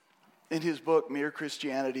In his book, Mere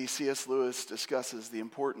Christianity, C.S. Lewis discusses the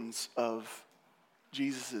importance of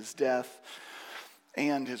Jesus' death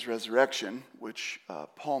and his resurrection, which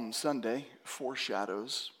Palm Sunday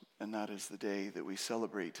foreshadows, and that is the day that we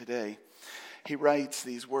celebrate today. He writes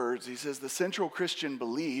these words. He says, "The central Christian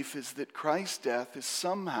belief is that Christ's death has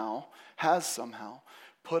somehow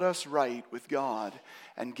put us right with God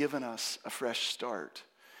and given us a fresh start.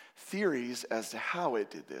 Theories as to how it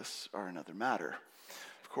did this are another matter."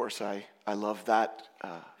 Of course, I love that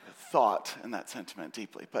thought and that sentiment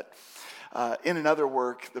deeply. But in another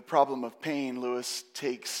work, The Problem of Pain, Lewis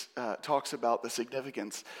talks about the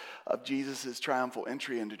significance of Jesus' triumphal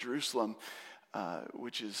entry into Jerusalem,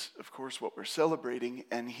 which is, of course, what we're celebrating.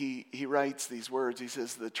 And he writes these words. He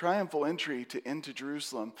says, "The triumphal entry into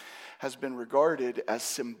Jerusalem has been regarded as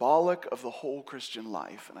symbolic of the whole Christian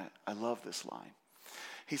life." And I love this line.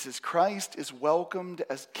 He says, "Christ is welcomed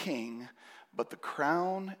as king, but the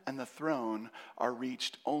crown and the throne are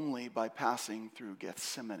reached only by passing through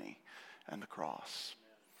Gethsemane and the cross."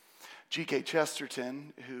 G.K.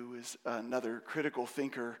 Chesterton, who is another critical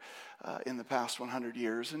thinker in the past 100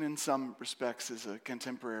 years, and in some respects is a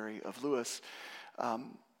contemporary of Lewis,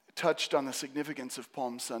 touched on the significance of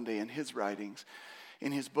Palm Sunday in his writings.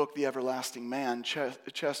 In his book, The Everlasting Man,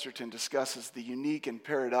 Chesterton discusses the unique and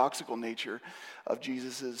paradoxical nature of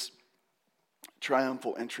Jesus'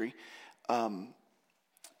 triumphal entry.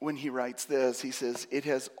 When he writes this, he says, "It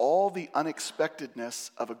has all the unexpectedness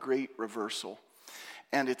of a great reversal,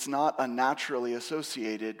 and it's not unnaturally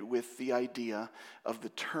associated with the idea of the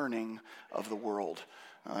turning of the world."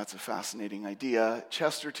 Now, that's a fascinating idea.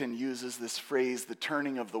 Chesterton uses this phrase, the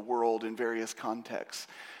turning of the world, in various contexts.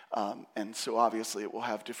 And so obviously it will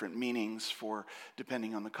have different meanings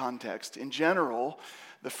depending on the context. In general,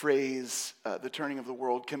 the phrase, the turning of the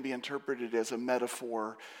world, can be interpreted as a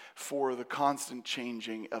metaphor for the constant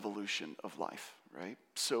changing evolution of life, right?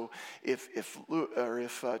 So if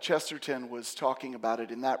Chesterton was talking about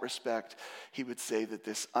it in that respect, he would say that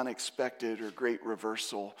this unexpected or great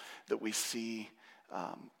reversal that we see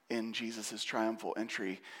in Jesus' triumphal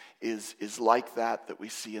entry is like that we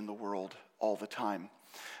see in the world all the time.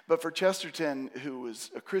 But for Chesterton, who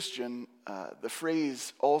was a Christian, the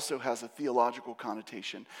phrase also has a theological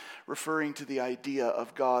connotation, referring to the idea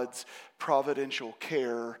of God's providential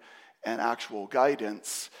care and actual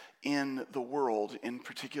guidance in the world, in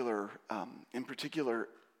particular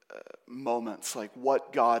moments, like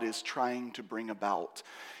what God is trying to bring about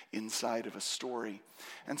inside of a story.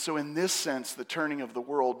 And so in this sense, the turning of the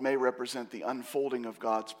world may represent the unfolding of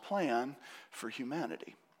God's plan for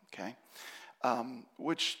humanity, okay?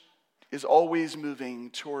 Which is always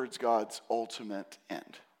moving towards God's ultimate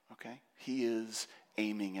end, okay? He is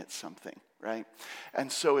aiming at something, right?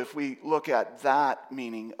 And so if we look at that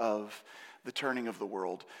meaning of the turning of the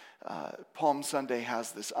world, Palm Sunday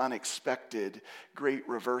has this unexpected great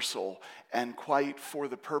reversal, and quite for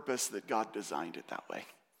the purpose that God designed it that way.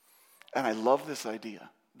 And I love this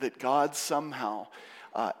idea that God somehow,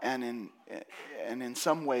 and in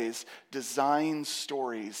some ways, designs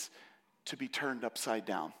stories to be turned upside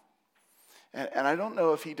down. And I don't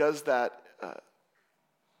know if he does that.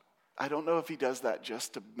 I don't know if he does that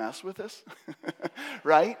just to mess with us,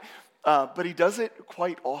 right? But he does it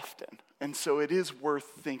quite often, and so it is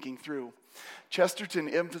worth thinking through. Chesterton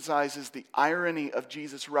emphasizes the irony of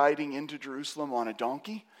Jesus riding into Jerusalem on a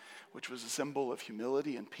donkey, which was a symbol of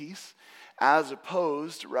humility and peace, as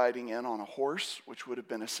opposed to riding in on a horse, which would have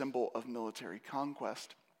been a symbol of military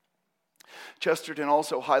conquest. Chesterton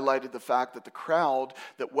also highlighted the fact that the crowd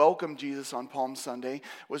that welcomed Jesus on Palm Sunday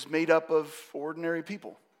was made up of ordinary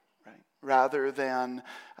people, right? Rather than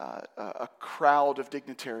a crowd of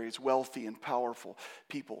dignitaries, wealthy and powerful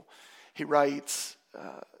people. He writes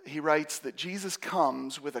that Jesus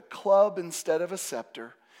comes with a club instead of a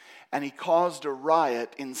scepter, and he caused a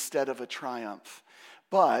riot instead of a triumph.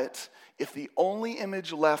 But if the only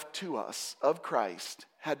image left to us of Christ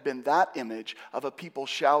had been that image of a people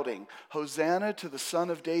shouting, "Hosanna to the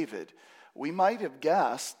Son of David," we might have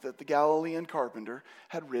guessed that the Galilean carpenter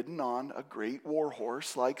had ridden on a great war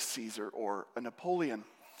horse like Caesar or a Napoleon.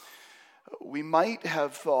 We might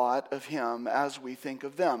have thought of him as we think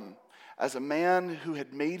of them, as a man who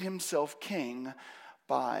had made himself king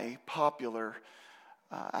by popular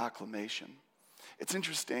acclamation. It's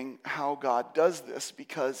interesting how God does this,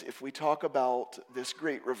 because if we talk about this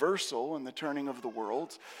great reversal and the turning of the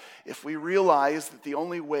world, if we realize that the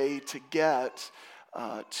only way to get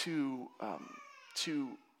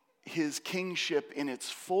to his kingship in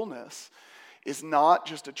its fullness is not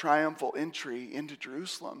just a triumphal entry into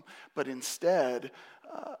Jerusalem, but instead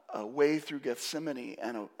a way through Gethsemane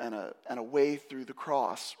and a way through the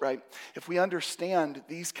cross, right? If we understand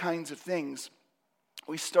these kinds of things,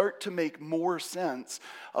 we start to make more sense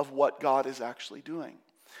of what God is actually doing.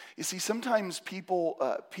 You see, sometimes people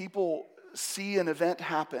see an event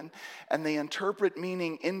happen and they interpret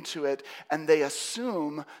meaning into it and they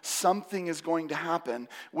assume something is going to happen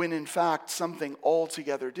when in fact something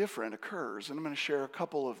altogether different occurs. And I'm going to share a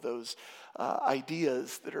couple of those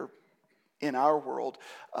ideas that are in our world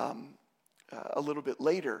a little bit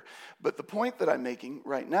later. But the point that I'm making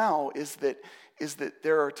right now is that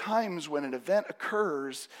there are times when an event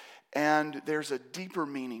occurs and there's a deeper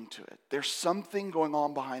meaning to it. There's something going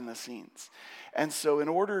on behind the scenes. And so in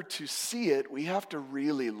order to see it, we have to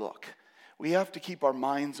really look. We have to keep our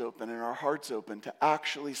minds open and our hearts open to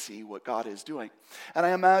actually see what God is doing. And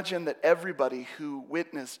I imagine that everybody who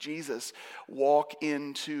witnessed Jesus walk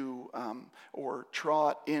into or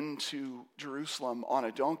trot into Jerusalem on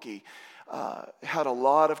a donkey had a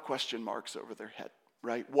lot of question marks over their head,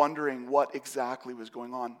 right? Wondering what exactly was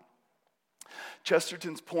going on.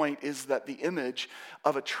 Chesterton's point is that the image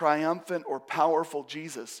of a triumphant or powerful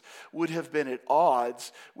Jesus would have been at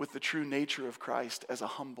odds with the true nature of Christ as a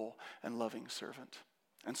humble and loving servant.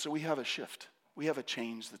 And so we have a shift. We have a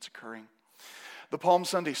change that's occurring. The Palm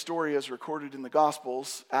Sunday story, as recorded in the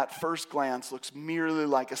Gospels, at first glance looks merely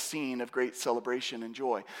like a scene of great celebration and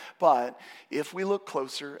joy. But if we look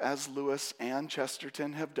closer, as Lewis and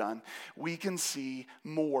Chesterton have done, we can see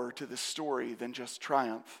more to this story than just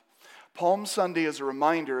triumph. Palm Sunday is a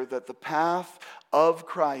reminder that the path of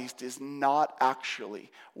Christ is not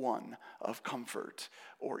actually one of comfort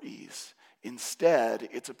or ease. Instead,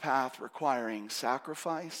 it's a path requiring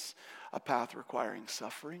sacrifice, a path requiring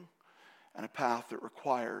suffering, and a path that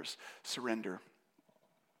requires surrender.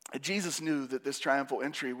 Jesus knew that this triumphal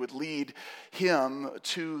entry would lead him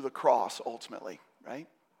to the cross ultimately, right?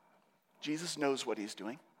 Jesus knows what he's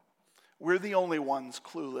doing. We're the only ones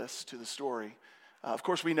clueless to the story. Of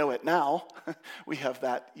course, we know it now. We have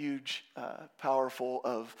that huge, that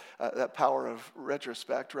power of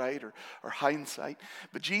retrospect, right, or hindsight.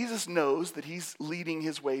 But Jesus knows that he's leading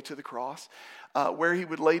his way to the cross, where he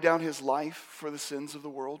would lay down his life for the sins of the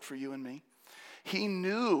world, for you and me. He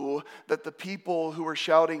knew that the people who were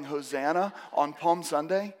shouting Hosanna on Palm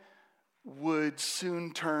Sunday would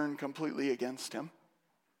soon turn completely against him.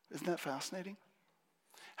 Isn't that fascinating?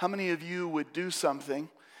 How many of you would do something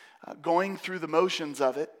going through the motions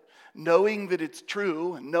of it, knowing that it's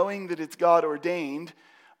true, and knowing that it's God ordained,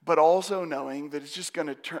 but also knowing that it's just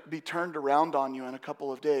going to be turned around on you in a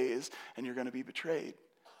couple of days and you're going to be betrayed?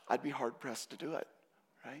 I'd be hard pressed to do it,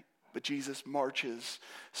 right? But Jesus marches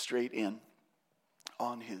straight in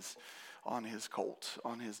on his colt,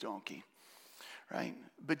 on his donkey, right?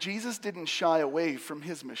 But Jesus didn't shy away from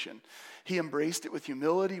his mission. He embraced it with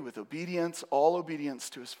humility, with obedience, all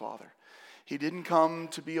obedience to his Father. He didn't come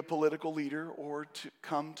to be a political leader or to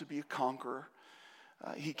come to be a conqueror.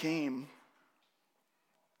 He came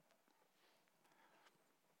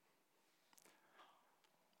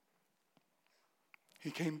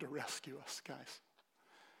to rescue us, guys.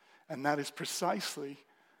 And that is precisely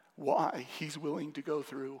why he's willing to go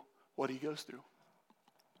through what he goes through.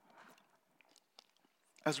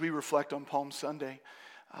 As we reflect on Palm Sunday,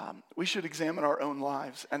 we should examine our own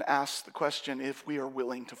lives and ask the question if we are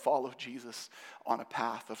willing to follow Jesus on a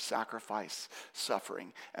path of sacrifice,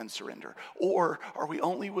 suffering, and surrender. Or are we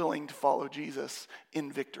only willing to follow Jesus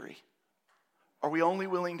in victory? Are we only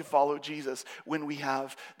willing to follow Jesus when we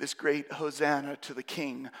have this great Hosanna to the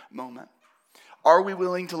King moment? Are we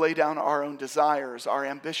willing to lay down our own desires, our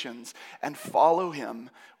ambitions, and follow him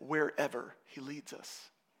wherever he leads us?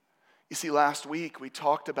 You see, last week we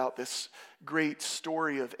talked about this great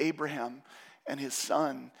story of Abraham and his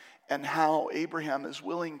son and how Abraham is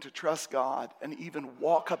willing to trust God and even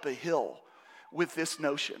walk up a hill with this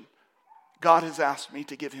notion: God has asked me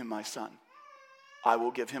to give him my son. I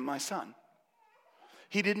will give him my son.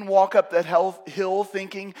 He didn't walk up that hill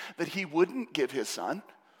thinking that he wouldn't give his son.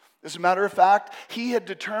 As a matter of fact, he had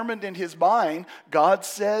determined in his mind, God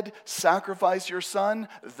said, sacrifice your son,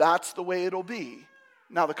 that's the way it'll be.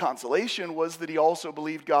 Now, the consolation was that he also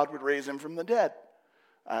believed God would raise him from the dead.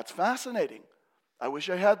 That's fascinating. I wish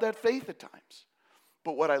I had that faith at times.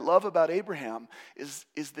 But what I love about Abraham is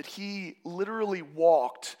that he literally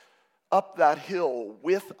walked up that hill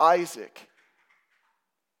with Isaac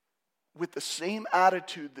with the same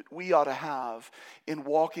attitude that we ought to have in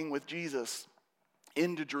walking with Jesus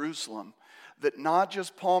into Jerusalem. That not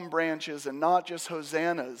just palm branches and not just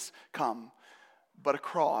hosannas come, but a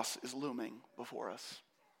cross is looming before us,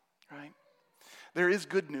 right? There is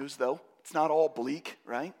good news, though. It's not all bleak,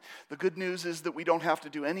 right? The good news is that we don't have to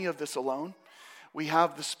do any of this alone. We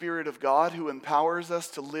have the Spirit of God who empowers us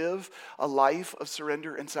to live a life of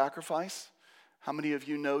surrender and sacrifice. How many of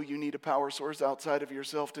you know you need a power source outside of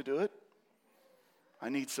yourself to do it? I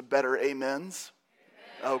need some better amens.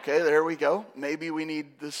 Okay, there we go. Maybe we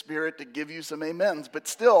need the Spirit to give you some amens, but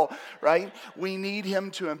still, right? We need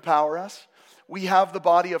Him to empower us. We have the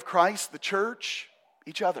body of Christ, the church,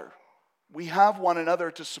 each other. We have one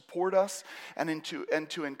another to support us and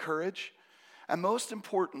to encourage. And most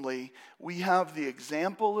importantly, we have the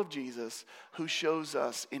example of Jesus who shows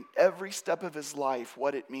us in every step of His life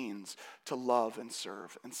what it means to love and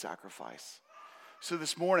serve and sacrifice. So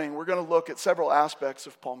this morning, we're going to look at several aspects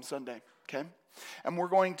of Palm Sunday, okay? And we're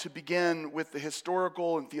going to begin with the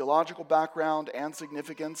historical and theological background and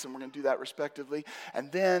significance, and we're going to do that respectively. And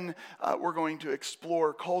then we're going to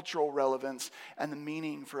explore cultural relevance and the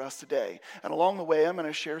meaning for us today. And along the way, I'm going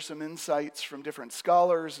to share some insights from different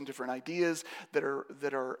scholars and different ideas that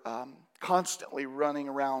are constantly running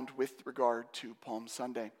around with regard to Palm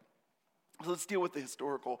Sunday. So let's deal with the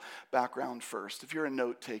historical background first. If you're a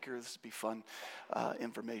note taker, this would be fun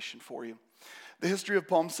information for you. The history of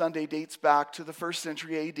Palm Sunday dates back to the 1st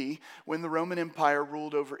century AD when the Roman Empire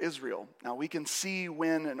ruled over Israel. Now we can see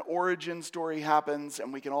when an origin story happens,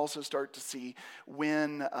 and we can also start to see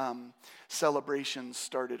when celebrations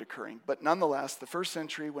started occurring. But nonetheless, the 1st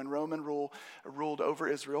century when Roman ruled over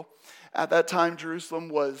Israel, at that time Jerusalem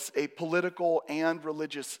was a political and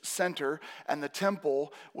religious center, and the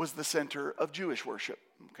temple was the center of Jewish worship.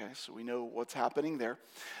 Okay, so we know what's happening there.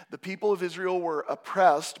 The people of Israel were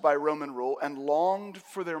oppressed by Roman rule and longed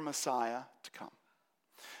for their Messiah to come.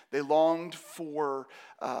 They longed for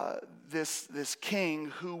this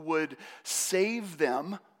king who would save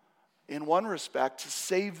them, in one respect, to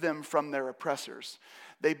save them from their oppressors.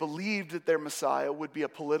 They believed that their Messiah would be a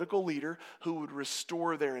political leader who would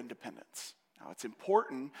restore their independence. Now, it's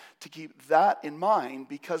important to keep that in mind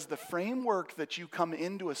because the framework that you come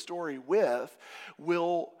into a story with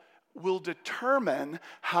will determine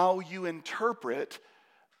how you interpret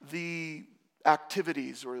the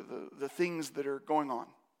activities or the things that are going on,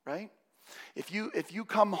 right? If you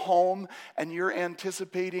come home and you're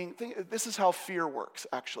anticipating, this is how fear works,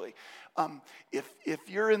 actually. If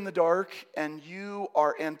you're in the dark and you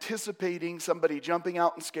are anticipating somebody jumping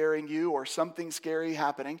out and scaring you or something scary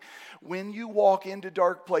happening, when you walk into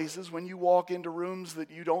dark places, when you walk into rooms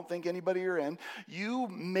that you don't think anybody are in, you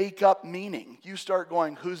make up meaning. You start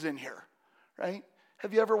going, who's in here, right?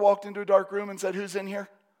 Have you ever walked into a dark room and said, who's in here?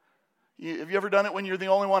 Have you ever done it when you're the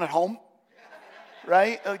only one at home,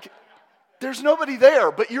 right? There's nobody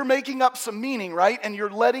there, but you're making up some meaning, right? And you're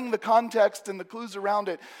letting the context and the clues around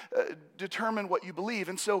it determine what you believe.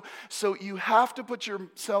 And so you have to put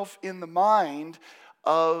yourself in the mind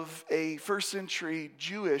of a 1st century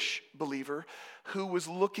Jewish believer who was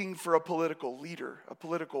looking for a political leader, a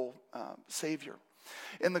political savior.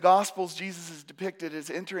 In the Gospels, Jesus is depicted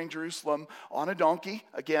as entering Jerusalem on a donkey,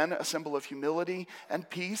 again, a symbol of humility and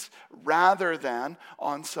peace, rather than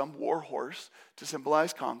on some war horse to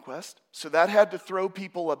symbolize conquest. So that had to throw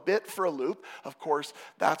people a bit for a loop. Of course,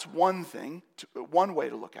 that's one way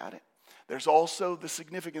to look at it. There's also the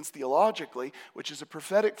significance theologically, which is a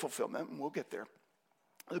prophetic fulfillment, and we'll get there.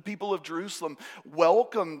 The people of Jerusalem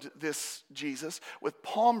welcomed this Jesus with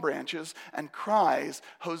palm branches and cries,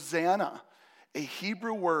 Hosanna, a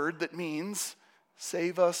Hebrew word that means,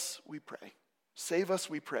 save us, we pray. Save us,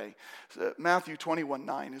 we pray. Matthew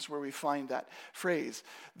 21:9 is where we find that phrase.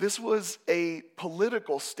 This was a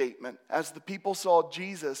political statement as the people saw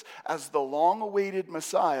Jesus as the long-awaited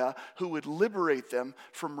Messiah who would liberate them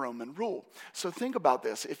from Roman rule. So think about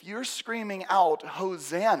this. If you're screaming out,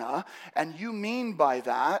 Hosanna, and you mean by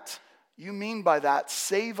that,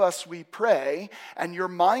 save us, we pray, and your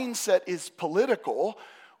mindset is political,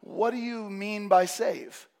 what do you mean by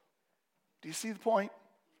save? Do you see the point?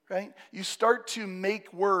 Right? You start to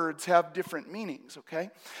make words have different meanings, okay?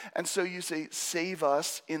 And so you say, save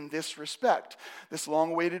us in this respect. This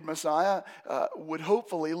long-awaited Messiah would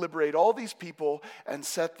hopefully liberate all these people and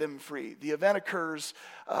set them free. The event occurs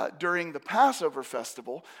during the Passover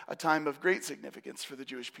festival, a time of great significance for the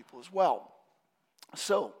Jewish people as well.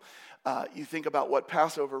 So you think about what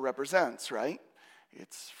Passover represents, right?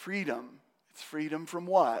 It's freedom. It's freedom from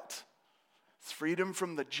what? It's freedom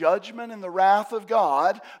from the judgment and the wrath of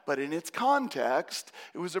God, but in its context,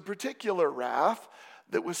 it was a particular wrath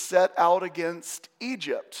that was set out against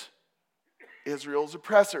Egypt, Israel's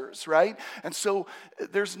oppressors, right? And so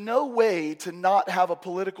there's no way to not have a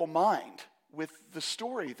political mind with the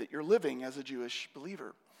story that you're living as a Jewish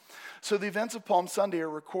believer. So the events of Palm Sunday are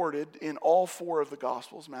recorded in all four of the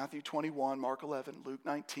Gospels, Matthew 21, Mark 11, Luke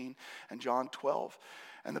 19, and John 12.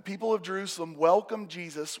 And the people of Jerusalem welcomed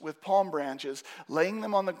Jesus with palm branches, laying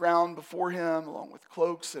them on the ground before him, along with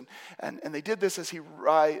cloaks. And they did this as he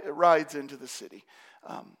rides into the city.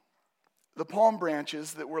 The palm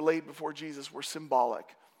branches that were laid before Jesus were symbolic.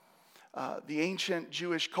 The ancient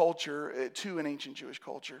Jewish culture, to an ancient Jewish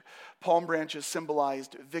culture, palm branches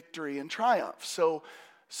symbolized victory and triumph. So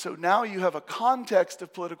now you have a context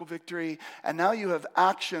of political victory, and now you have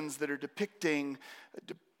actions that are depicting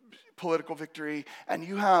political victory, and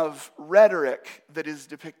you have rhetoric that is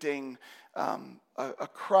depicting a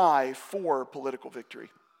cry for political victory.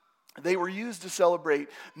 They were used to celebrate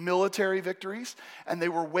military victories, and they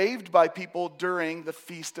were waved by people during the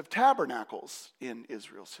Feast of Tabernacles in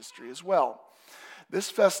Israel's history as well. This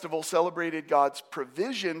festival celebrated God's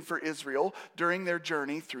provision for Israel during their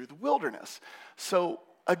journey through the wilderness. So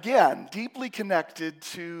again, deeply connected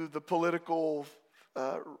to the political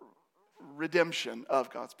redemption of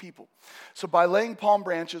God's people. So by laying palm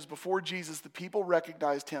branches before Jesus, the people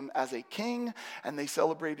recognized him as a king, and they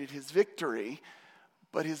celebrated his victory.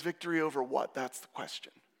 But his victory over what? That's the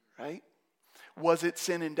question, right? Was it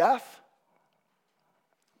sin and death?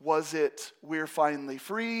 Was it we're finally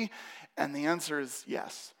free? And the answer is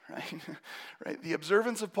yes, right? Right? The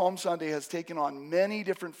observance of Palm Sunday has taken on many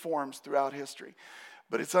different forms throughout history,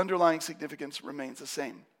 but its underlying significance remains the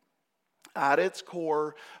same. At its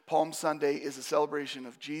core, Palm Sunday is a celebration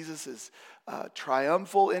of Jesus'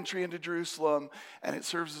 triumphal entry into Jerusalem, and it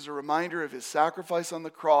serves as a reminder of his sacrifice on the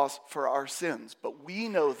cross for our sins. But we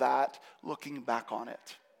know that looking back on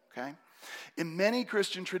it, okay? In many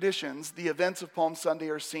Christian traditions, the events of Palm Sunday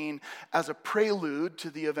are seen as a prelude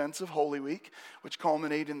to the events of Holy Week, which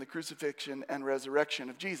culminate in the crucifixion and resurrection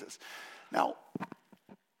of Jesus. Now,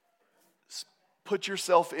 put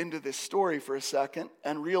yourself into this story for a second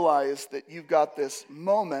and realize that you've got this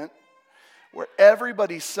moment where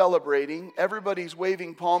everybody's celebrating, everybody's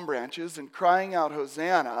waving palm branches and crying out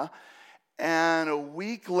Hosanna, and a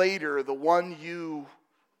week later, the one you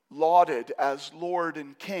lauded as Lord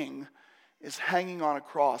and King is hanging on a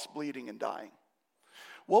cross, bleeding and dying.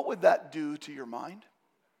 What would that do to your mind?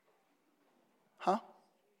 Huh?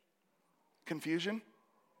 Confusion?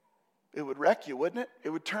 It would wreck you, wouldn't it? It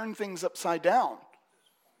would turn things upside down.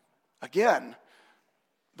 Again,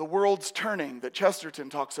 the world's turning that Chesterton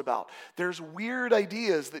talks about. There's weird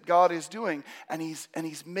ideas that God is doing, and he's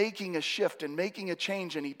making a shift and making a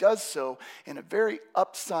change, and he does so in a very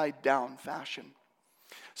upside down fashion.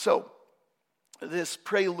 So, this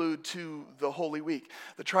prelude to the Holy Week.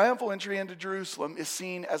 The triumphal entry into Jerusalem is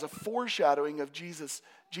seen as a foreshadowing of Jesus'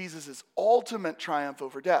 ultimate triumph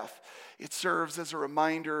over death. It serves as a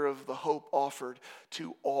reminder of the hope offered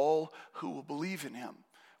to all who will believe in him.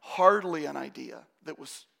 Hardly an idea that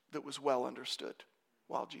was well understood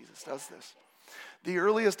while Jesus does this. The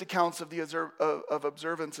earliest accounts of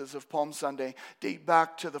observances of Palm Sunday date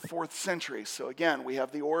back to the 4th century. So again, we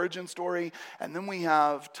have the origin story, and then we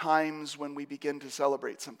have times when we begin to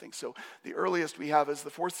celebrate something. So the earliest we have is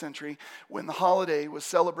the 4th century, when the holiday was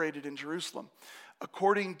celebrated in Jerusalem.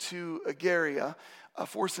 According to Ageria, a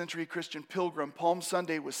 4th century Christian pilgrim, Palm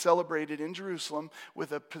Sunday was celebrated in Jerusalem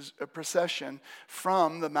with a procession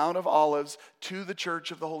from the Mount of Olives to the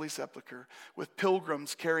Church of the Holy Sepulchre, with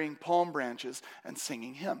pilgrims carrying palm branches and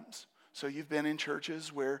singing hymns. So you've been in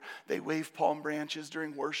churches where they wave palm branches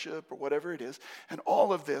during worship or whatever it is, and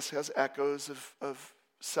all of this has echoes of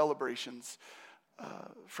celebrations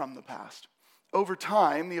from the past. Over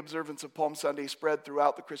time, the observance of Palm Sunday spread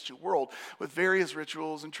throughout the Christian world, with various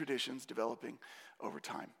rituals and traditions developing over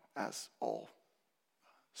time, as all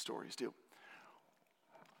stories do.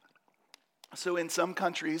 So in some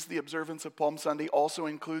countries, the observance of Palm Sunday also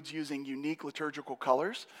includes using unique liturgical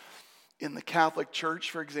colors. In the Catholic Church,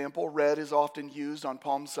 for example, red is often used on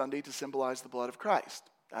Palm Sunday to symbolize the blood of Christ.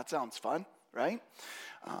 That sounds fun, right?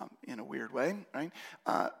 In a weird way, right?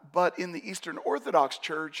 But in the Eastern Orthodox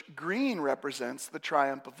Church, green represents the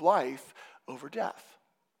triumph of life over death,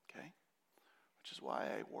 okay? Which is why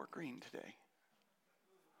I wore green today.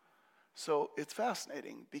 So it's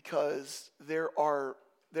fascinating because there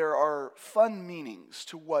are fun meanings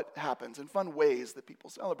to what happens and fun ways that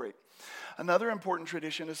people celebrate. Another important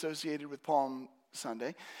tradition associated with Palm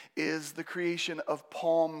Sunday is the creation of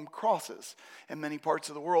palm crosses. In many parts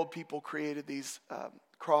of the world, people created these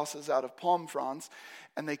crosses out of palm fronds,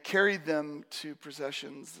 and they carried them to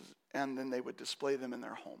processions, and then they would display them in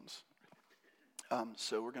their homes.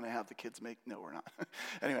 So we're going to have the kids no, we're not.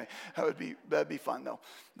 Anyway, that'd be fun though.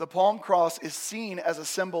 The palm cross is seen as a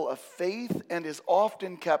symbol of faith and is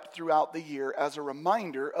often kept throughout the year as a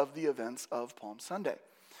reminder of the events of Palm Sunday.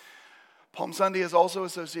 Palm Sunday is also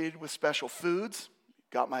associated with special foods.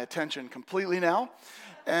 Got my attention completely now.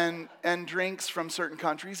 And drinks from certain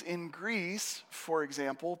countries. In Greece, for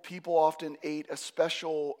example, people often ate a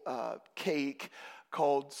special cake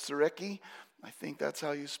called tsireki. I think that's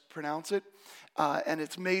how you pronounce it. And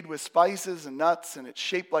it's made with spices and nuts, and it's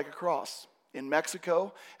shaped like a cross. In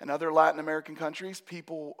Mexico and other Latin American countries,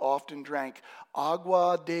 people often drank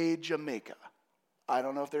agua de Jamaica. I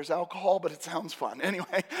don't know if there's alcohol, but it sounds fun.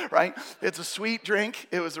 Anyway, right? It's a sweet drink.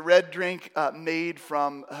 It was a red drink made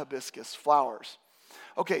from hibiscus flowers.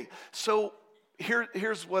 Okay, so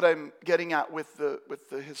here's what I'm getting at with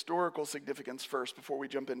the historical significance first before we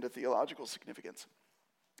jump into theological significance.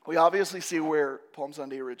 We obviously see where Palm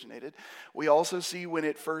Sunday originated. We also see when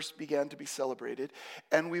it first began to be celebrated.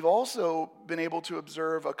 And we've also been able to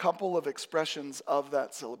observe a couple of expressions of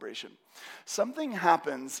that celebration. Something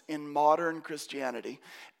happens in modern Christianity,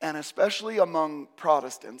 and especially among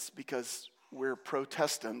Protestants, because we're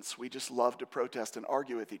Protestants, we just love to protest and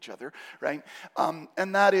argue with each other, right?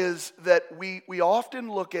 And that is that we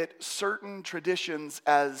often look at certain traditions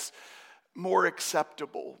as more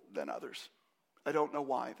acceptable than others. I don't know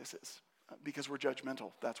why this is, because we're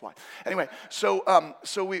judgmental, that's why. Anyway, so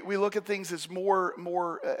we look at things as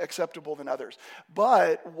more acceptable than others.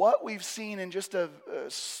 But what we've seen in just a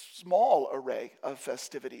small array of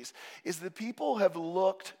festivities is that people have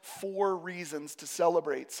looked for reasons to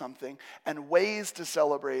celebrate something and ways to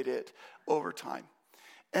celebrate it over time.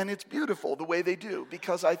 And it's beautiful the way they do,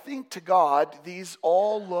 because I think to God, these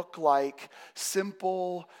all look like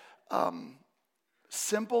simple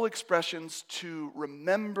expressions to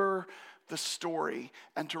remember the story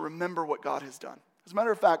and to remember what God has done. As a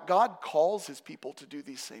matter of fact, God calls his people to do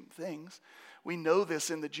these same things. We know this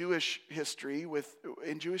in Jewish history with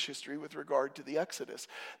regard to the Exodus.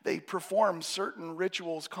 They perform certain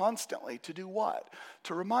rituals constantly to do what?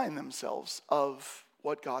 To remind themselves of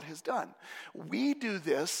what God has done. We do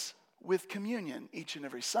this with communion each and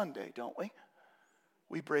every Sunday, don't we?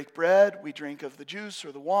 We break bread, we drink of the juice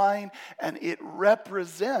or the wine, and it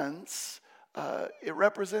represents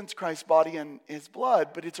Christ's body and his blood,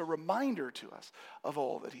 but it's a reminder to us of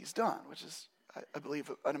all that he's done, which is, I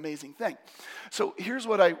believe, an amazing thing. So here's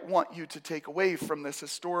what I want you to take away from this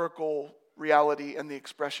historical reality and the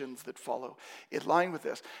expressions that follow in line with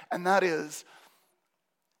this, and that is,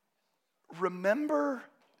 remember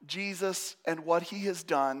Jesus and what he has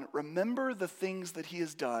done. Remember the things that he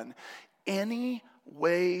has done any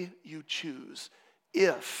way you choose,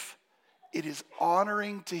 if it is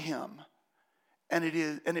honoring to him and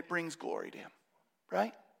it brings glory to him,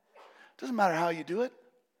 right? Doesn't matter how you do it.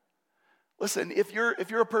 Listen, if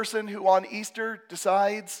you're a person who on Easter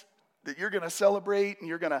decides that you're going to celebrate and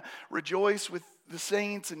you're going to rejoice with the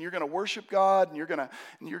saints and you're going to worship God and you're going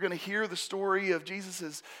to hear the story of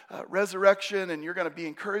Jesus' resurrection and you're going to be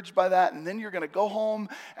encouraged by that, and then you're going to go home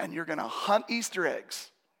and you're going to hunt Easter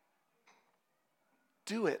eggs.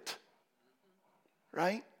 Do it,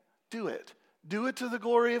 right? Do it. Do it to the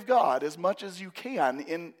glory of God as much as you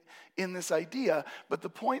can in this idea. But the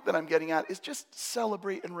point that I'm getting at is just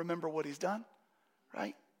celebrate and remember what he's done,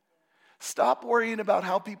 right? Stop worrying about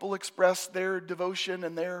how people express their devotion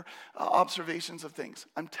and their observations of things.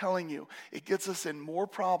 I'm telling you, it gets us in more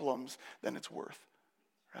problems than it's worth,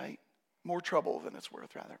 right? More trouble than it's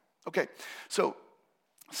worth, rather. Okay, so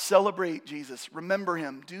celebrate Jesus. Remember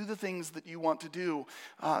him. Do the things that you want to do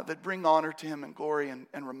that bring honor to him and glory and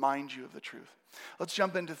remind you of the truth. Let's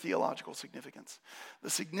jump into theological significance. The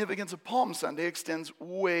significance of Palm Sunday extends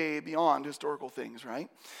way beyond historical things, right?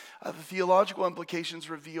 The theological implications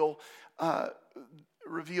reveal a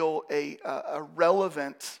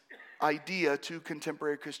relevant idea to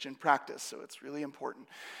contemporary Christian practice, so it's really important.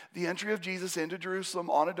 The entry of Jesus into Jerusalem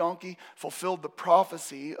on a donkey fulfilled the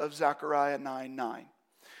prophecy of Zechariah 9:9.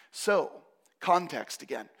 So, context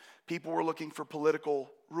again. People were looking for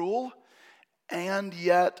political rule, and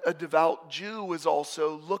yet a devout Jew was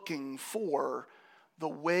also looking for the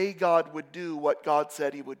way God would do what God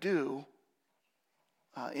said he would do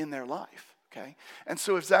in their life. Okay? And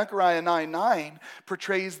so if Zechariah 9:9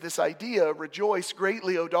 portrays this idea, rejoice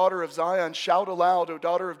greatly, O daughter of Zion, shout aloud, O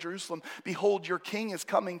daughter of Jerusalem, behold, your king is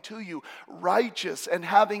coming to you, righteous and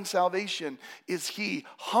having salvation is he,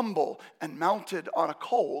 humble and mounted on a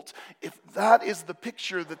colt. If that is the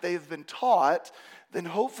picture that they've been taught, then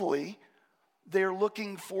hopefully they're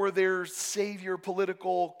looking for their savior,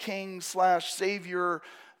 political king / savior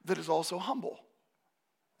that is also humble.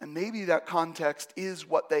 And maybe that context is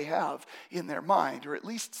what they have in their mind, or at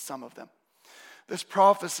least some of them. This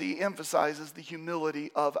prophecy emphasizes the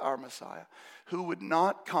humility of our Messiah, who would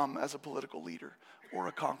not come as a political leader or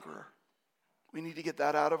a conqueror. We need to get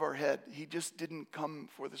that out of our head. He just didn't come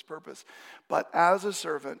for this purpose, but as a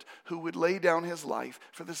servant who would lay down his life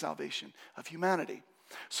for the salvation of humanity.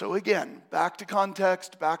 So again, back to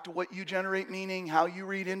context, back to what you generate meaning, how you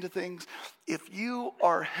read into things. If you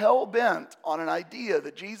are hell-bent on an idea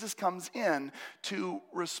that Jesus comes in to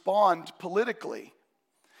respond politically,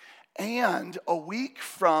 and a week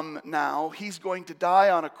from now he's going to die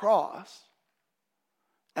on a cross,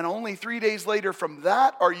 and only 3 days later from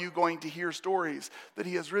that are you going to hear stories that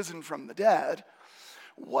he has risen from the dead,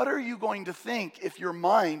 what are you going to think if your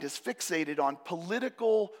mind is fixated on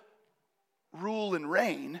political rule and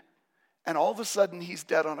reign, and all of a sudden he's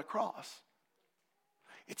dead on a cross?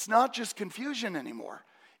 It's not just confusion anymore.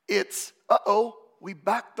 It's, we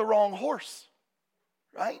backed the wrong horse,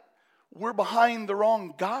 right? We're behind the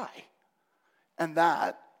wrong guy. And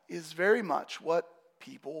that is very much what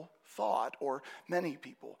people thought, or many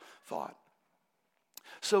people thought.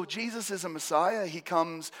 So Jesus is a Messiah. He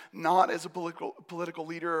comes not as a political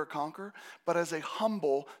leader or conqueror, but as a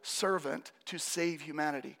humble servant to save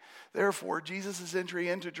humanity. Therefore, Jesus' entry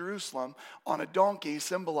into Jerusalem on a donkey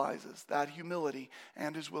symbolizes that humility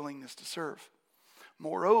and his willingness to serve.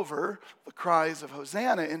 Moreover, the cries of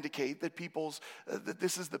Hosanna indicate that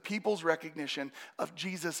this is the people's recognition of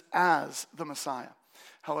Jesus as the Messiah.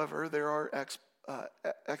 However, there are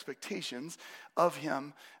expectations of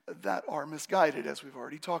him that are misguided, as we've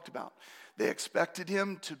already talked about. They expected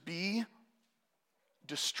him to be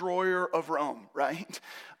destroyer of Rome, right?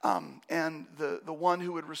 And the one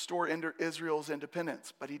who would restore Israel's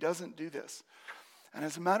independence. But he doesn't do this. And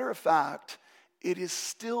as a matter of fact, it has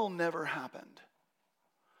still never happened.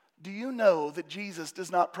 Do you know that Jesus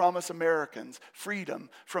does not promise Americans freedom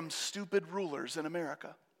from stupid rulers in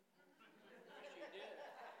America?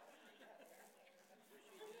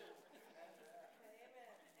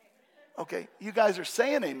 Okay, you guys are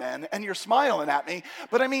saying amen, and you're smiling at me.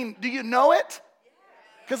 But I mean, do you know it?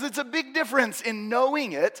 Because it's a big difference in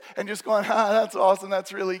knowing it and just going, that's awesome,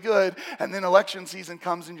 that's really good. And then election season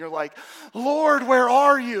comes and you're like, Lord, where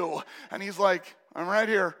are you? And he's like, I'm right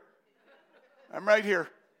here. I'm right here.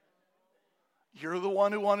 You're the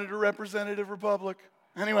one who wanted a representative republic.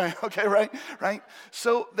 Anyway, okay, right?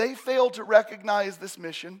 So they failed to recognize this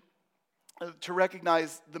mission. To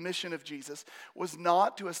recognize the mission of Jesus was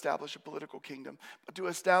not to establish a political kingdom, but to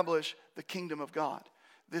establish the kingdom of God.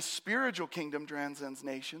 This spiritual kingdom transcends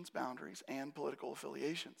nations, boundaries, and political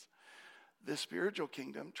affiliations. This spiritual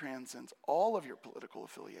kingdom transcends all of your political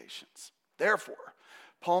affiliations. Therefore,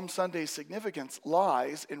 Palm Sunday's significance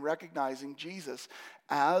lies in recognizing Jesus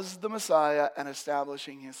as the Messiah and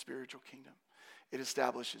establishing his spiritual kingdom. It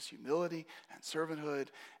establishes humility and servanthood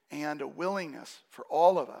and a willingness for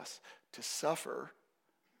all of us to suffer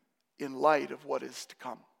in light of what is to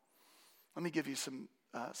come. Let me give you some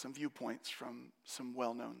viewpoints from some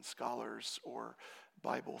well-known scholars or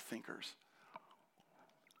Bible thinkers.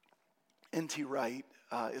 N.T. Wright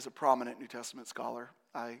is a prominent New Testament scholar.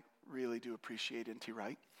 I really do appreciate N.T.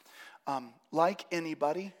 Wright. Like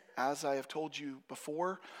anybody, as I have told you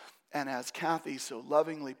before, and as Kathy so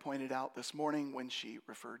lovingly pointed out this morning when she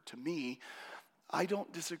referred to me, I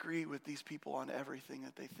don't disagree with these people on everything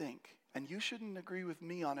that they think. And you shouldn't agree with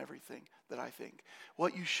me on everything that I think.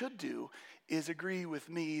 What you should do is agree with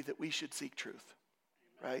me that we should seek truth,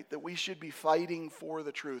 right? That we should be fighting for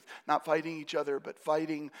the truth. Not fighting each other, but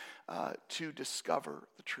fighting to discover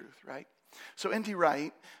the truth, right? So N.T.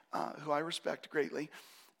 Wright, who I respect greatly,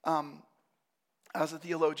 as a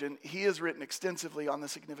theologian, he has written extensively on the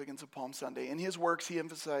significance of Palm Sunday. In his works, he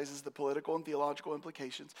emphasizes the political and theological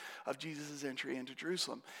implications of Jesus' entry into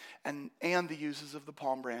Jerusalem and the uses of the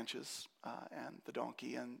palm branches and the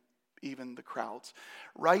donkey and even the crowds.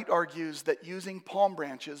 Wright argues that using palm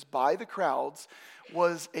branches by the crowds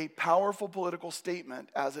was a powerful political statement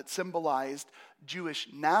as it symbolized Jewish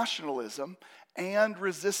nationalism and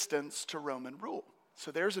resistance to Roman rule.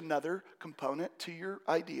 So there's another component to your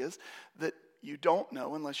ideas that you don't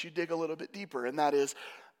know unless you dig a little bit deeper, and that is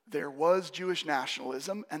there was Jewish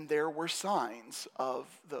nationalism and there were signs of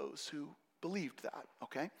those who believed that,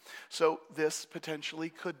 okay? So this potentially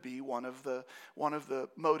could be one of the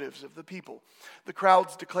motives of the people. The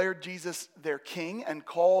crowds declared Jesus their king and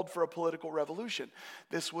called for a political revolution.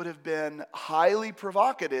 This would have been highly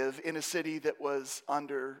provocative in a city that was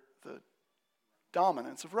under the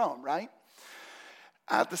dominance of Rome, right?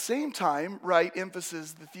 At the same time, Wright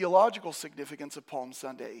emphasizes the theological significance of Palm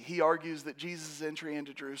Sunday. He argues that Jesus' entry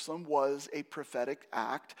into Jerusalem was a prophetic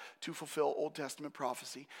act to fulfill Old Testament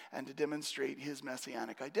prophecy and to demonstrate his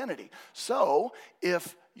messianic identity. So,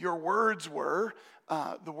 if your words were,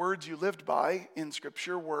 the words you lived by in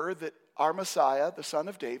Scripture were that our Messiah, the Son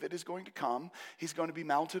of David, is going to come, he's going to be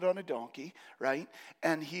mounted on a donkey, right?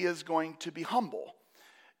 And he is going to be humble.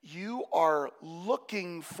 You are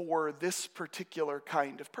looking for this particular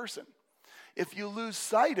kind of person. If you lose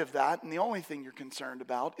sight of that, and the only thing you're concerned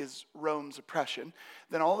about is Rome's oppression,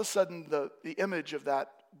 then all of a sudden the image of that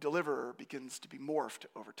deliverer begins to be morphed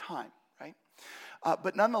over time, right?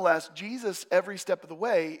 But nonetheless, Jesus, every step of the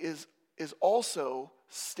way, is also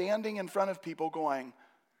standing in front of people going,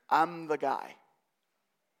 I'm the guy.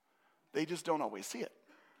 They just don't always see it,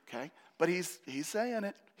 okay? But he's saying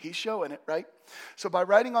it. He's showing it, right? So by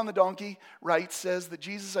riding on the donkey, Wright says that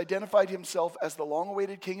Jesus identified himself as the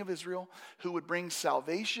long-awaited King of Israel who would bring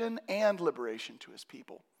salvation and liberation to his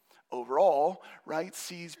people. Overall, Wright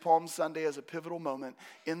sees Palm Sunday as a pivotal moment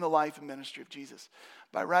in the life and ministry of Jesus.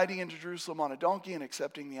 By riding into Jerusalem on a donkey and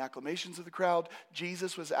accepting the acclamations of the crowd,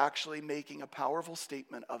 Jesus was actually making a powerful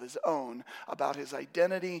statement of his own about his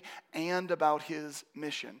identity and about his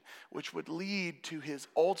mission, which would lead to his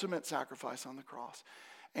ultimate sacrifice on the cross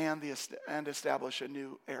and establish a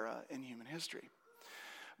new era in human history.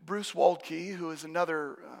 Bruce Waltke, who is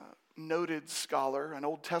another noted scholar, an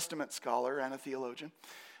Old Testament scholar and a theologian,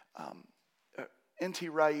 N.T.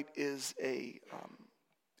 Wright is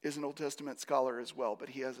an Old Testament scholar as well, but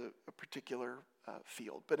he has a particular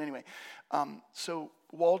field. But anyway, so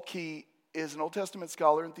Waltke is an Old Testament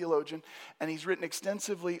scholar and theologian, and he's written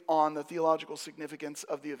extensively on the theological significance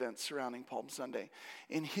of the events surrounding Palm Sunday.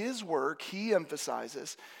 In his work, he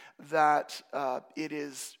emphasizes that it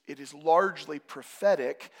is largely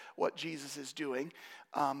prophetic what Jesus is doing,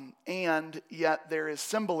 and yet there is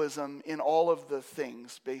symbolism in all of the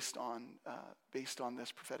things based on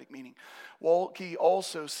this prophetic meaning. Waltke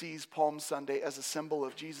also sees Palm Sunday as a symbol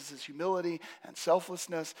of Jesus' humility and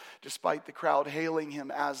selflessness. Despite the crowd hailing him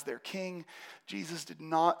as their king, Jesus did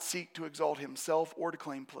not seek to exalt himself or to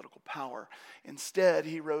claim political power. Instead,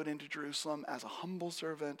 he rode into Jerusalem as a humble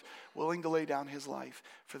servant, willing to lay down his life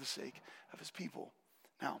for the sake of his people.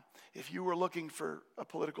 Now, if you were looking for a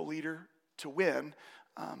political leader to win,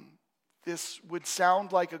 this would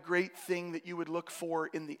sound like a great thing that you would look for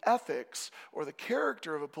in the ethics or the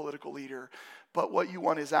character of a political leader, but what you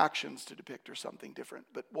want his actions to depict are something different.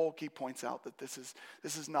 But Waltke points out that this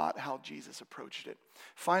is not how Jesus approached it.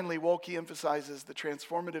 Finally, Waltke emphasizes the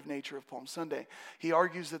transformative nature of Palm Sunday. He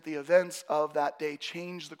argues that the events of that day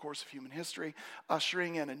changed the course of human history,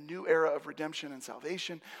 ushering in a new era of redemption and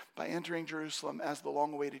salvation. By entering Jerusalem as the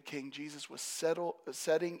long-awaited king, Jesus was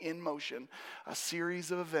setting in motion a series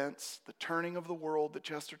of events, the turning of the world that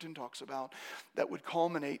Chesterton talks about, that would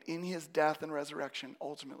culminate in his death and resurrection,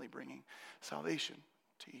 ultimately bringing salvation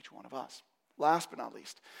to each one of us. Last but not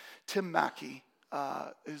least, Tim Mackie,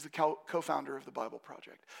 who's the co-founder of the Bible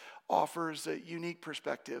Project, offers a unique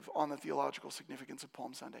perspective on the theological significance of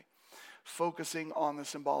Palm Sunday, focusing on the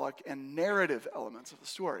symbolic and narrative elements of the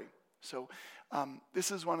story. So this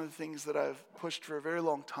is one of the things that I've pushed for a very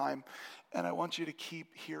long time, and I want you to keep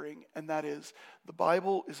hearing, and that is the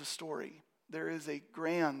Bible is a story. There is a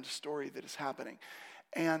grand story that is happening.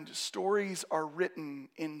 And stories are written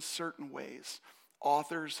in certain ways.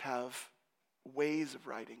 Authors have ways of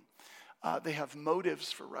writing. They have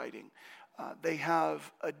motives for writing. They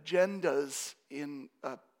have agendas in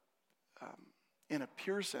a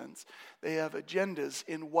pure sense. They have agendas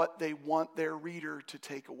in what they want their reader to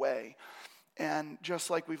take away. And just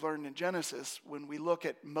like we've learned in Genesis, when we look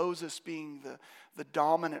at Moses being the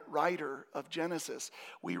dominant writer of Genesis,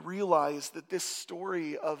 we realize that this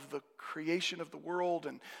story of the creation of the world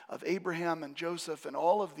and of Abraham and Joseph and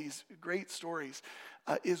all of these great stories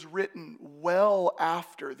is written well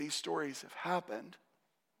after these stories have happened,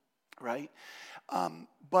 right?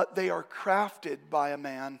 But they are crafted by a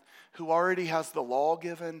man who already has the law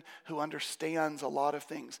given, who understands a lot of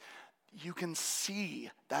things. You can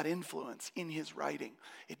see that influence in his writing.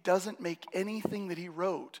 It doesn't make anything that he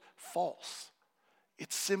wrote false.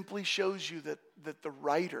 It simply shows you that the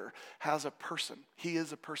writer has a person. He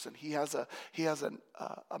is a person. He has a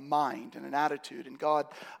mind and an attitude, and God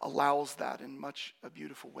allows that in a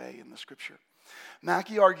beautiful way in the Scripture.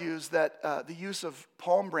 Mackie argues that the use of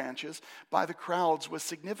palm branches by the crowds was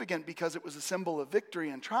significant because it was a symbol of victory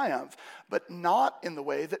and triumph, but not in the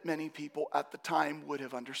way that many people at the time would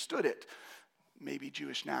have understood it. maybe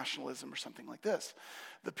Jewish nationalism or something like this.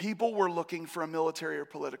 The people were looking for a military or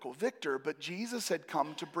political victor, but Jesus had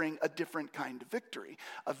come to bring a different kind of victory,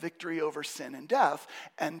 a victory over sin and death.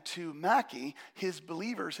 And to Mackie, his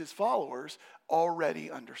believers, his followers,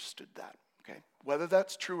 already understood that. Okay? Whether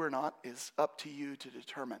that's true or not is up to you to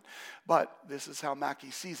determine. But this is how Mackie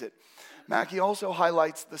sees it. Mackie also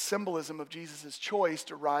highlights the symbolism of Jesus' choice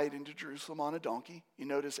to ride into Jerusalem on a donkey. You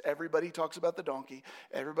notice everybody talks about the donkey.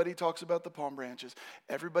 Everybody talks about the palm branches.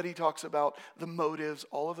 Everybody talks about the motives,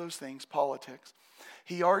 all of those things, politics.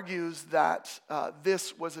 He argues that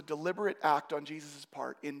this was a deliberate act on Jesus'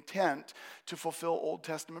 part, intent to fulfill Old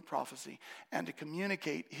Testament prophecy and to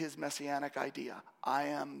communicate his messianic idea. I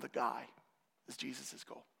am the guy, is Jesus'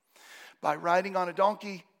 goal. By riding on a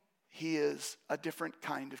donkey, he is a different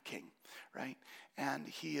kind of king, right? And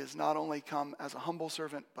he has not only come as a humble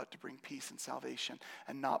servant, but to bring peace and salvation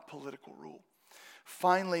and not political rule.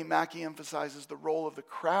 Finally, Mackie emphasizes the role of the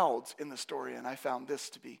crowds in the story, and I found this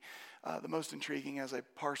to be the most intriguing as I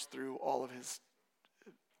parsed through all of his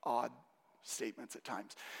odd statements at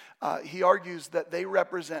times. He argues that they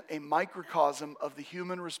represent a microcosm of the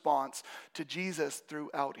human response to Jesus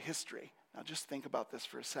throughout history. Now just think about this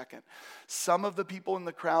for a second. Some of the people in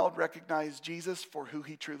the crowd recognize Jesus for who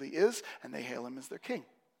he truly is, and they hail him as their king,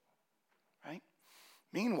 right?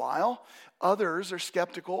 Meanwhile, others are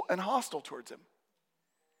skeptical and hostile towards him.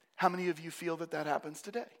 How many of you feel that that happens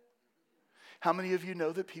today? How many of you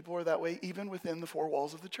know that people are that way even within the four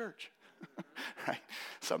walls of the church? Right?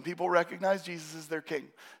 Some people recognize Jesus as their king.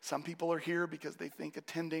 Some people are here because they think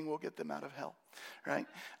attending will get them out of hell, right?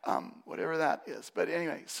 Whatever that is. But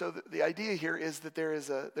anyway, so the idea here is that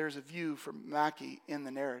there's a view from Mackie in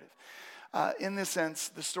the narrative. In this sense,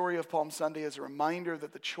 the story of Palm Sunday is a reminder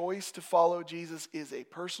that the choice to follow Jesus is a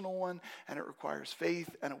personal one, and it requires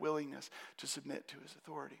faith and a willingness to submit to his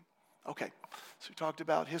authority. Okay, so we talked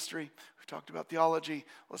about history, we talked about theology.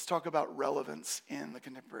 Let's talk about relevance in the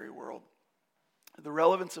contemporary world. The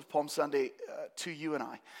relevance of Palm Sunday to you and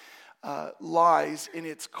I lies in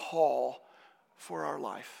its call for our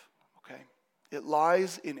life. Okay, it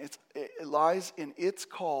lies in its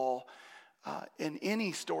call, in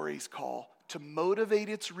any story's call, to motivate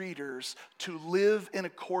its readers to live in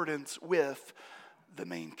accordance with the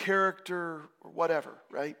main character or whatever,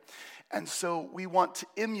 right? And so we want to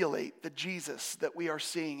emulate the Jesus that we are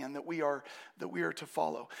seeing and that we are to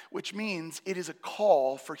follow, which means it is a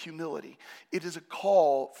call for humility. It is a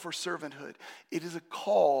call for servanthood. It is a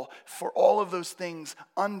call for all of those things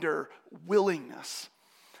under willingness.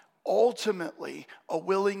 Ultimately, a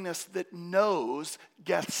willingness that knows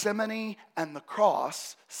Gethsemane and the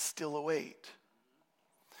cross still await.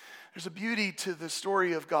 There's a beauty to the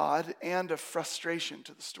story of God and a frustration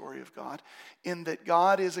to the story of God in that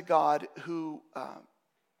God is a God who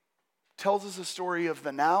tells us a story of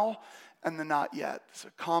the now and the not yet. It's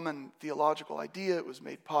a common theological idea. It was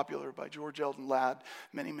made popular by George Eldon Ladd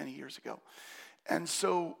many, many years ago. And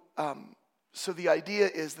so the idea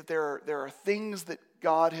is that there are things that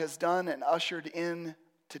God has done and ushered in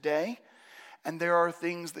today, and there are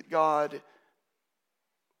things that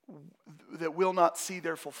that will not see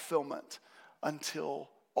their fulfillment until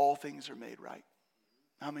all things are made right.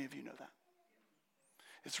 How many of you know that?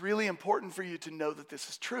 It's really important for you to know that this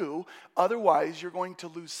is true. Otherwise, you're going to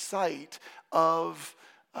lose sight of,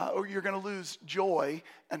 or you're going to lose joy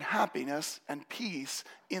and happiness and peace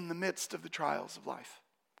in the midst of the trials of life.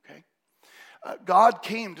 Okay? God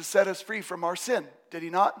came to set us free from our sin. Did he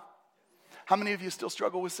not? How many of you still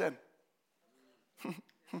struggle with sin?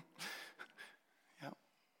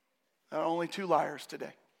 There are only 2 liars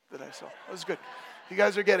today that I saw. That was good. You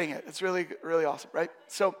guys are getting it. It's really, really awesome, right?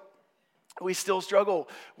 So we still struggle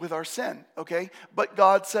with our sin, okay? But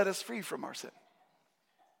God set us free from our sin.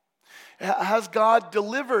 Has God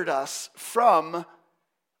delivered us from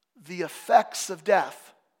the effects of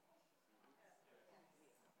death?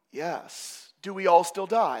 Yes. Do we all still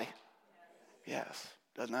die? Yes.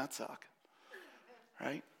 Doesn't that suck?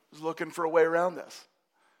 Right? I was looking for a way around this.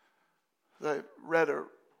 I read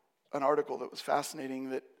an article that was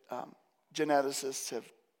fascinating that geneticists have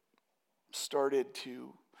started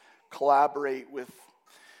to collaborate with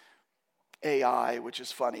AI, which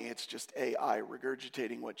is funny. It's just AI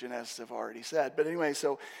regurgitating what geneticists have already said. But anyway,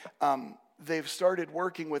 so they've started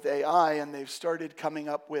working with AI, and they've started coming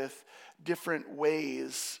up with different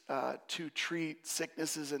ways to treat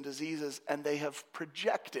sicknesses and diseases, and they have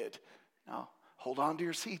projected, now hold on to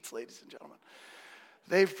your seats, ladies and gentlemen,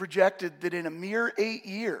 they've projected that in a mere 8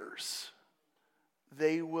 years,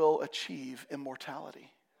 they will achieve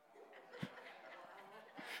immortality.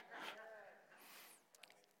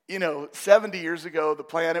 70 years ago, the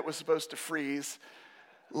planet was supposed to freeze.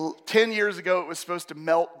 10 years ago, it was supposed to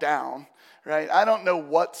melt down, right? I don't know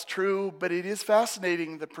what's true, but it is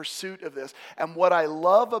fascinating, the pursuit of this. And what I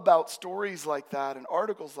love about stories like that and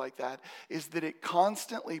articles like that is that it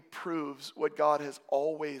constantly proves what God has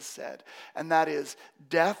always said. And that is,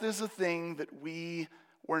 death is a thing that we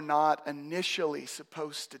were not initially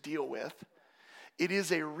supposed to deal with. It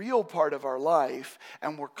is a real part of our life,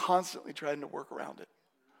 and we're constantly trying to work around it.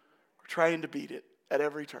 We're trying to beat it at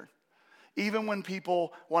every turn. Even when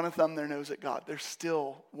people want to thumb their nose at God, they're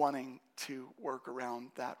still wanting to work around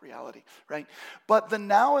that reality, right? But the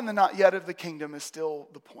now and the not yet of the kingdom is still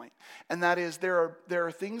the point. And that is, there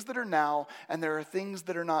are things that are now and there are things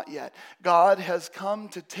that are not yet. God has come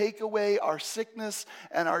to take away our sickness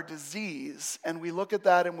and our disease. And we look at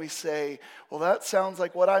that and we say, well, that sounds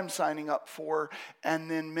like what I'm signing up for. And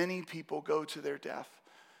then many people go to their death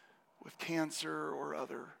with cancer or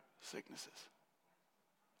other sicknesses.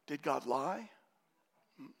 Did God lie?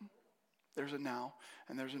 There's a now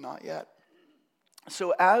and there's a not yet.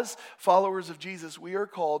 So as followers of Jesus, we are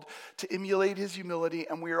called to emulate his humility,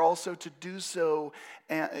 and we are also to do so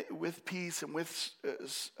with peace and with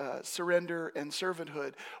surrender and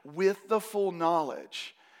servanthood, with the full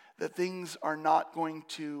knowledge that things are not going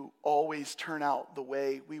to always turn out the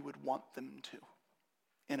way we would want them to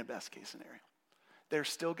in a best case scenario. There's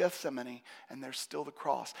still Gethsemane, and there's still the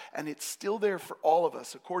cross. And it's still there for all of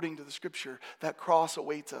us, according to the scripture. That cross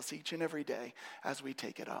awaits us each and every day as we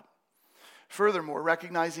take it up. Furthermore,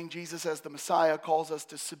 recognizing Jesus as the Messiah calls us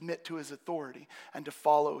to submit to his authority and to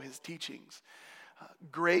follow his teachings.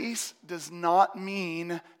 Grace does not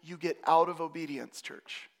mean you get out of obedience,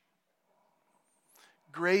 church.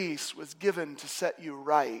 Grace was given to set you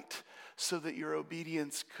right so that your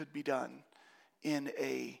obedience could be done in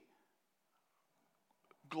a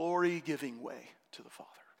glory-giving way to the Father.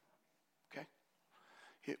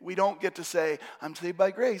 Okay? We don't get to say, I'm saved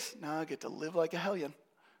by grace. Now I get to live like a hellion.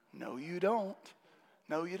 No, you don't.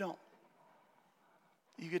 No, you don't.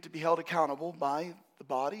 You get to be held accountable by the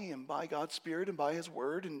body and by God's Spirit and by his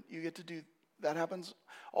word, and you get to do, that happens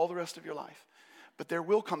all the rest of your life. But there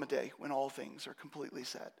will come a day when all things are completely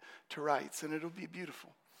set to rights, and it'll be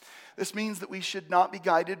beautiful. This means that we should not be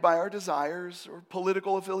guided by our desires or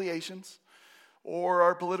political affiliations,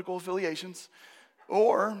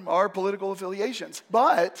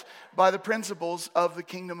 but by the principles of the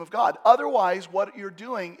kingdom of God. Otherwise, what you're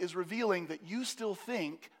doing is revealing that you still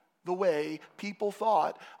think the way people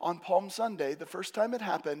thought on Palm Sunday, the first time it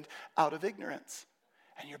happened, out of ignorance.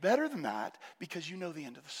 And you're better than that because you know the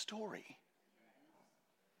end of the story.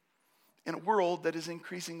 In a world that is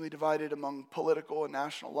increasingly divided among political and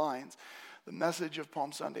national lines, the message of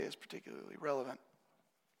Palm Sunday is particularly relevant.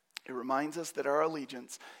 It reminds us that our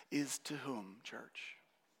allegiance is to whom, church?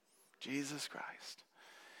 Jesus Christ.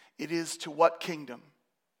 It is to what kingdom?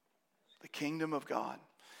 The kingdom of God.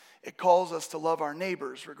 It calls us to love our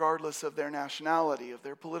neighbors regardless of their nationality, of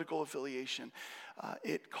their political affiliation.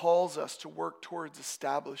 It calls us to work towards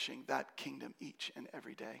establishing that kingdom each and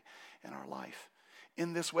every day in our life.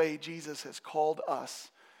 In this way, Jesus has called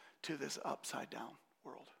us to this upside down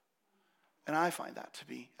world. And I find that to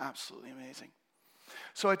be absolutely amazing.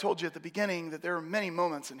 So I told you at the beginning that there are many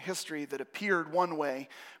moments in history that appeared one way,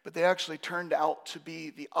 but they actually turned out to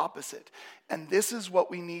be the opposite. And this is what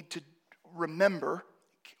we need to remember,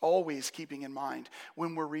 always keeping in mind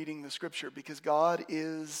when we're reading the scripture, because God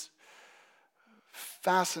is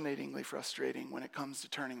fascinatingly frustrating when it comes to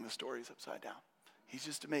turning the stories upside down. He's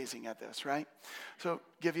just amazing at this, right? So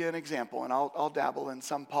give you an example, and I'll dabble in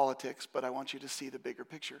some politics, but I want you to see the bigger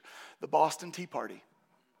picture. The Boston Tea Party.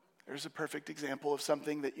 There's a perfect example of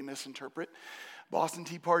something that you misinterpret. Boston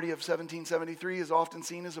Tea Party of 1773 is often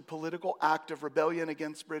seen as a political act of rebellion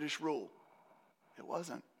against British rule. It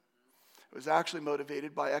wasn't. It was actually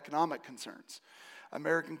motivated by economic concerns.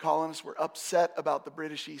 American colonists were upset about the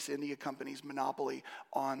British East India Company's monopoly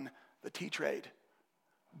on the tea trade.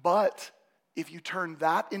 But if you turn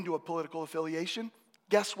that into a political affiliation,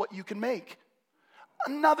 guess what you can make?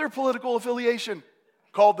 Another political affiliation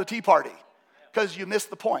called the Tea Party, because you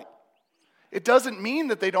missed the point. It doesn't mean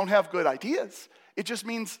that they don't have good ideas. It just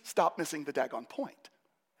means stop missing the daggone point,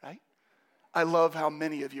 right? I love how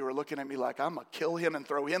many of you are looking at me like I'm going to kill him and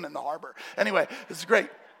throw him in the harbor. Anyway, this is great.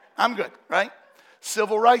 I'm good, right?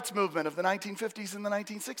 Civil rights movement of the 1950s and the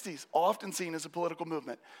 1960s, often seen as a political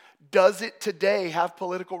movement. Does it today have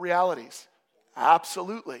political realities?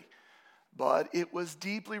 Absolutely. But it was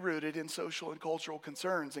deeply rooted in social and cultural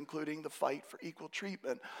concerns, including the fight for equal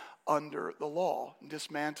treatment under the law,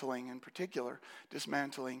 dismantling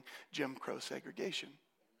Jim Crow segregation.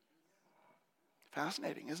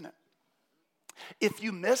 Fascinating, isn't it? If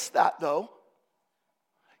you miss that, though,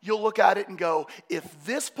 you'll look at it and go, if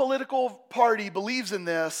this political party believes in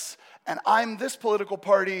this and I'm this political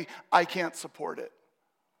party, I can't support it.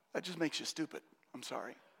 That just makes you stupid. I'm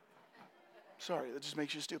sorry. That just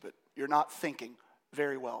makes you stupid. You're not thinking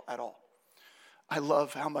very well at all. I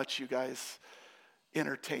love how much you guys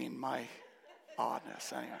entertain my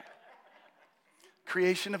oddness. Anyway.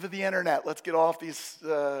 Creation of the internet. Let's get off these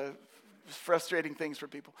frustrating things for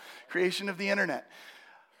people. Creation of the internet.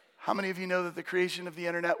 How many of you know that the creation of the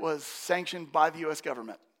internet was sanctioned by the U.S.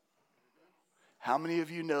 government? How many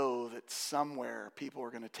of you know that somewhere people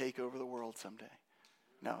are going to take over the world someday?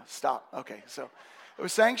 No, stop. Okay, so it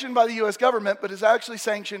was sanctioned by the U.S. government, but it's actually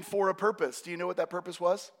sanctioned for a purpose. Do you know what that purpose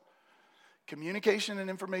was? Communication and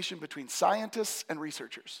information between scientists and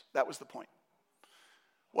researchers. That was the point.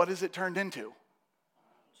 What has it turned into?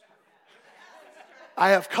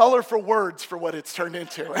 I have colorful words for what it's turned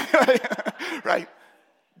into, right?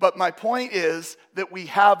 But my point is that we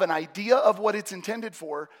have an idea of what it's intended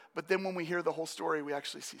for, but then when we hear the whole story, we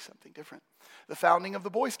actually see something different. The founding of the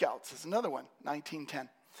Boy Scouts is another one, 1910.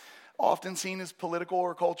 Often seen as political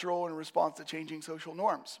or cultural in response to changing social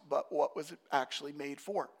norms. But what was it actually made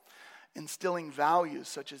for? Instilling values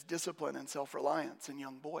such as discipline and self-reliance in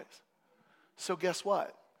young boys. So guess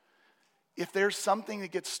what? If there's something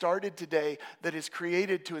that gets started today that is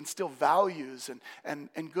created to instill values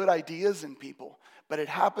and good ideas in people, but it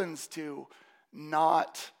happens to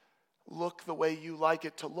not look the way you like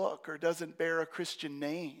it to look, or doesn't bear a Christian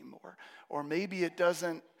name, or maybe it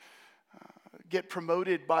doesn't get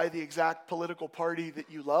promoted by the exact political party that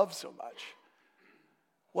you love so much,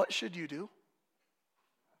 what should you do?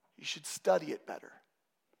 You should study it better.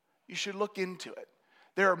 You should look into it.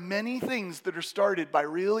 There are many things that are started by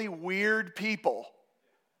really weird people,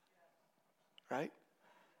 right?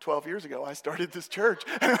 12 years ago, I started this church.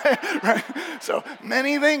 Right? So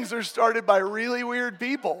many things are started by really weird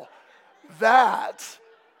people that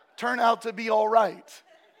turn out to be all right.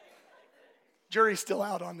 Jury's still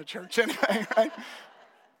out on the church anyway, right?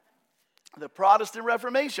 The Protestant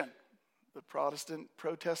Reformation, the Protestant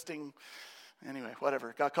protesting. Anyway,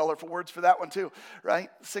 whatever. Got colorful words for that one too, right?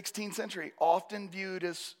 16th century, often viewed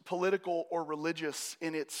as political or religious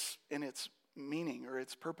in its meaning or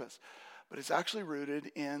its purpose. But it's actually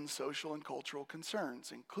rooted in social and cultural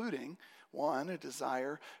concerns, including, one, a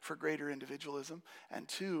desire for greater individualism, and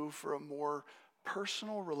two, for a more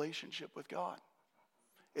personal relationship with God.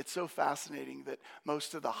 It's so fascinating that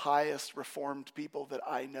most of the highest reformed people that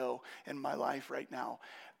I know in my life right now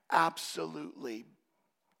absolutely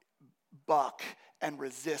buck and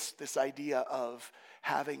resist this idea of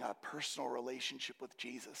having a personal relationship with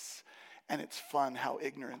Jesus. And it's fun how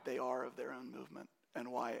ignorant they are of their own movement and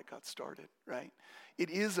why it got started, right? It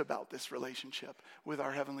is about this relationship with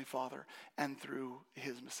our Heavenly Father and through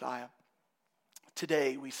His Messiah.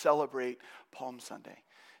 Today we celebrate Palm Sunday.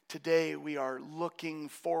 Today we are looking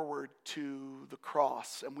forward to the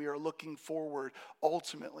cross, and we are looking forward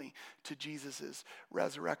ultimately to Jesus'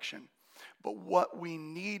 resurrection. But what we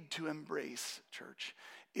need to embrace, church,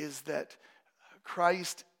 is that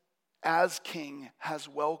Christ as King has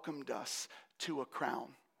welcomed us to a crown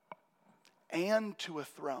and to a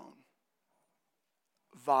throne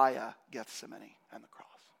via Gethsemane and the cross,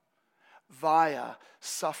 via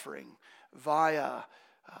suffering, via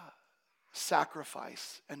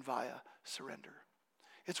sacrifice, and via surrender.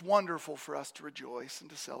 It's wonderful for us to rejoice and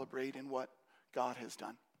to celebrate in what God has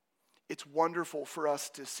done. It's wonderful for us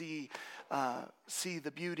to see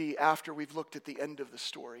the beauty after we've looked at the end of the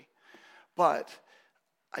story. But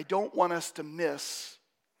I don't want us to miss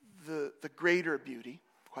the greater beauty,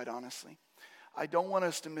 quite honestly. I don't want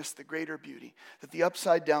us to miss the greater beauty, that the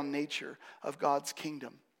upside down nature of God's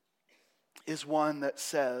kingdom is one that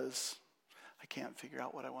says, I can't figure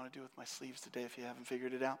out what I want to do with my sleeves today if you haven't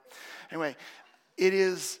figured it out. Anyway, it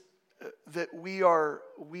is that we are,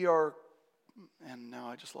 and now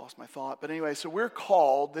I just lost my thought. But anyway, so we're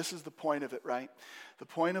called, this is the point of it, right? The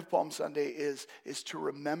point of Palm Sunday is to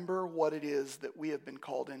remember what it is that we have been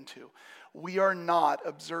called into. We are not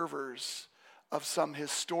observers of some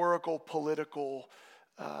historical, political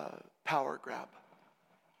power grab.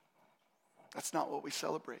 That's not what we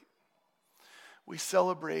celebrate. We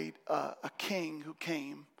celebrate a king who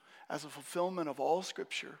came as a fulfillment of all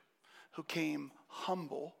Scripture, who came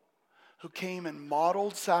humble, who came and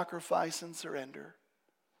modeled sacrifice and surrender,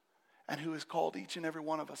 and who has called each and every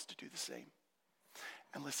one of us to do the same.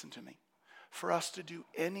 And listen to me. For us to do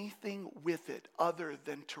anything with it other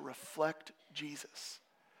than to reflect Jesus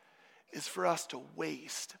is for us to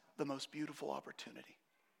waste the most beautiful opportunity.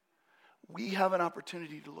 we have an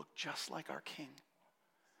opportunity to look just like our King.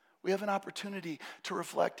 We have an opportunity to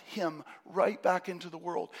reflect him right back into the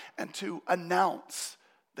world and to announce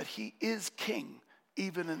that he is King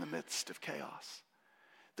even in the midst of chaos.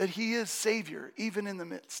 That he is Savior even in the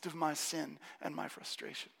midst of my sin and my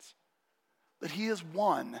frustrations. That he is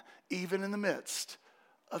one even in the midst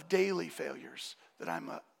of daily failures that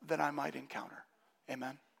I might encounter.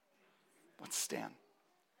 Amen? Let's stand.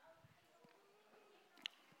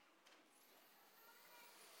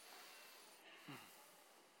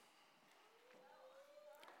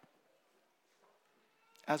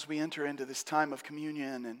 As we enter into this time of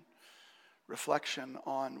communion and reflection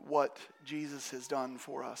on what Jesus has done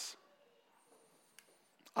for us,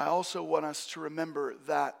 I also want us to remember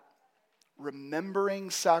that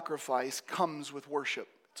remembering sacrifice comes with worship.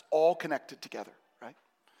 It's all connected together, right?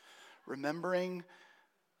 Remembering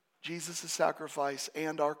Jesus' sacrifice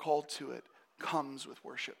and our call to it comes with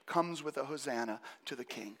worship, comes with a hosanna to the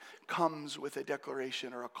King, comes with a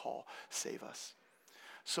declaration or a call, save us.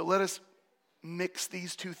 So let us mix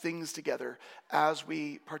these two things together as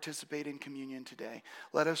we participate in communion today.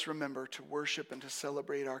 Let us remember to worship and to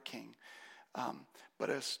celebrate our King,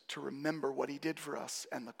 but us to remember what he did for us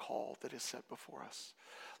and the call that is set before us.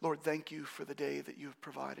 Lord, thank you for the day that you have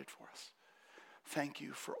provided for us. Thank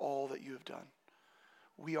you for all that you have done.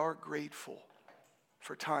 We are grateful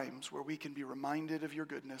for times where we can be reminded of your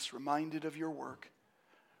goodness, reminded of your work,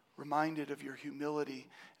 reminded of your humility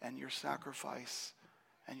and your sacrifice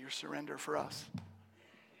and your surrender for us.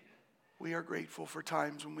 We are grateful for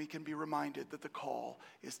times when we can be reminded that the call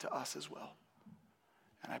is to us as well.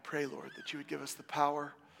 And I pray, Lord, that you would give us the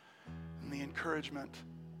power and the encouragement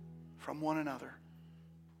from one another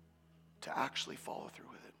to actually follow through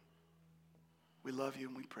with it. We love you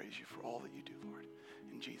and we praise you for all that you do, Lord.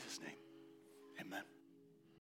 In Jesus' name, amen.